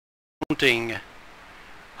counting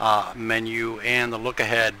menu and the look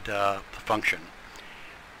ahead function.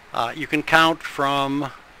 You can count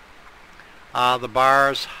from the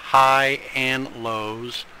bars high and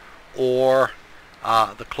lows, or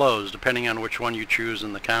the close, depending on which one you choose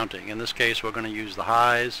in the counting. In this case, we're going to use the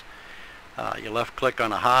highs. You left click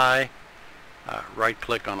on a high, right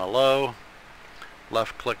click on a low,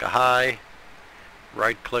 left click a high,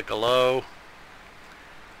 right click a low,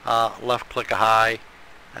 left click a high.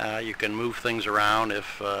 You can move things around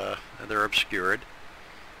if they're obscured.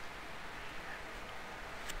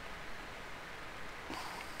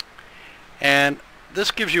 And this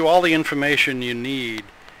gives you all the information you need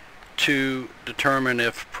to determine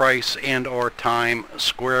if price and or time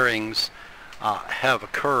squarings have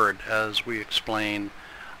occurred, as we explain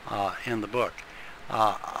in the book.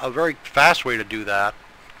 A very fast way to do that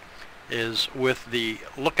is with the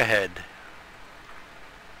look ahead.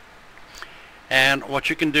 And what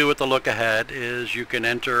you can do with the look ahead is you can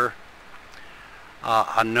enter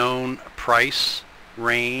a known price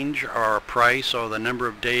range, or a price, or the number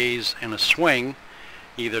of days in a swing,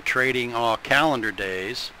 either trading or calendar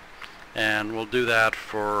days. And we'll do that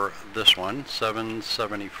for this one,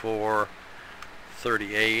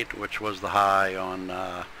 774.38, which was the high on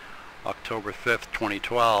October 5th,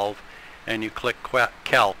 2012. And you click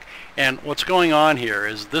calc. And what's going on here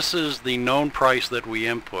is this is the known price that we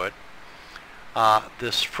input.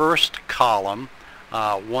 This first column,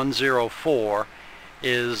 104,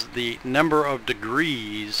 is the number of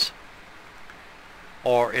degrees,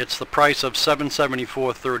 or it's the price of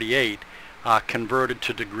 774.38 converted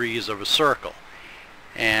to degrees of a circle.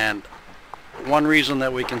 And one reason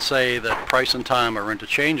that we can say that price and time are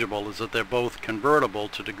interchangeable is that they're both convertible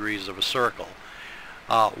to degrees of a circle.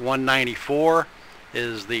 194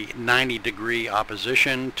 is the 90-degree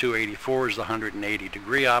opposition, 284 is the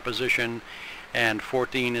 180-degree opposition, and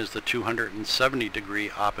 14 is the 270-degree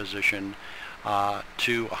opposition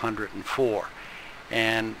to 104.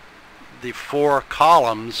 And the four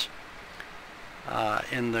columns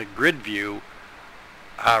in the grid view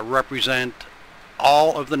represent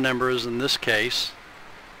all of the numbers in this case.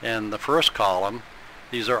 In the first column,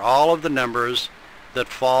 these are all of the numbers that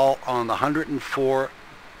fall on the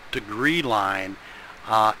 104-degree line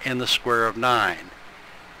in the square of 9.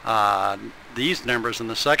 These numbers in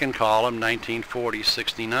the second column, 1940,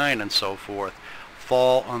 69, and so forth,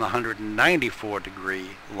 fall on the 194-degree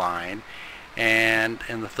line, and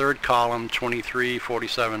in the third column, 23,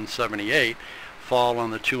 47, 78, fall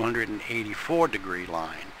on the 284-degree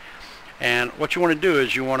line. And what you want to do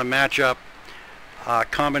is you want to match up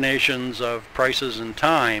combinations of prices and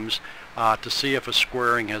times to see if a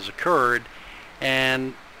squaring has occurred,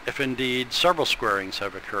 and if indeed several squarings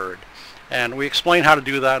have occurred. And we explain how to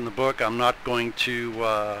do that in the book. I'm not going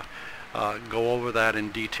to go over that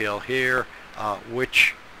in detail here,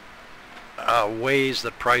 which ways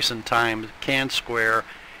that price and time can square,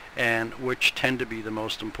 and which tend to be the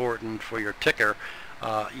most important for your ticker.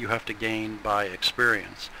 You have to gain by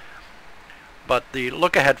experience. But the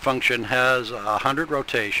look ahead function has 100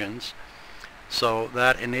 rotations, so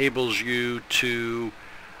that enables you to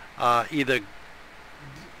either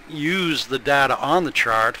use the data on the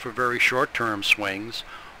chart for very short-term swings,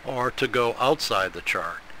 or to go outside the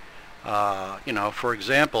chart. You know, for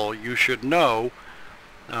example, you should know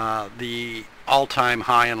the all-time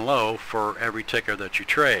high and low for every ticker that you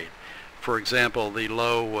trade. For example, the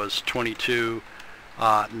low was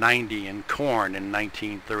 22.90 in corn in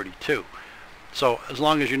 1932. So as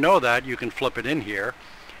long as you know that, you can flip it in here,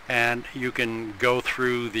 and you can go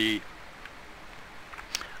through the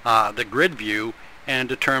grid view and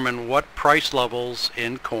determine what price levels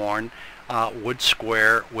in corn would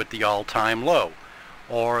square with the all-time low,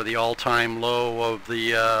 or the all-time low of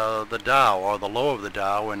the Dow, or the low of the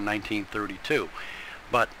Dow in 1932.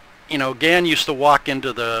 But you know, Gann used to walk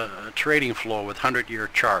into the trading floor with 100-year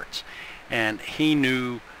charts, and he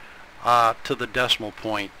knew to the decimal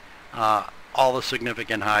point all the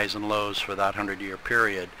significant highs and lows for that 100-year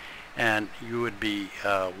period, and you would be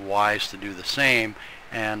wise to do the same,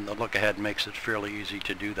 and the look ahead makes it fairly easy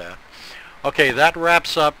to do that. Okay, that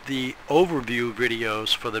wraps up the overview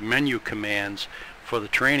videos for the menu commands for the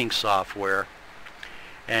training software.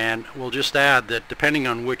 And we'll just add that depending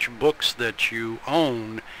on which books that you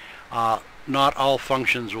own, not all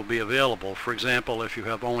functions will be available. For example, if you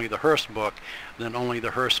have only the Hearst book, then only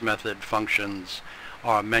the Hearst method functions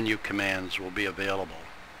or menu commands will be available.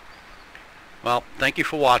 Well, thank you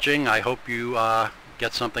for watching. I hope you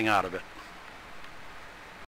get something out of it.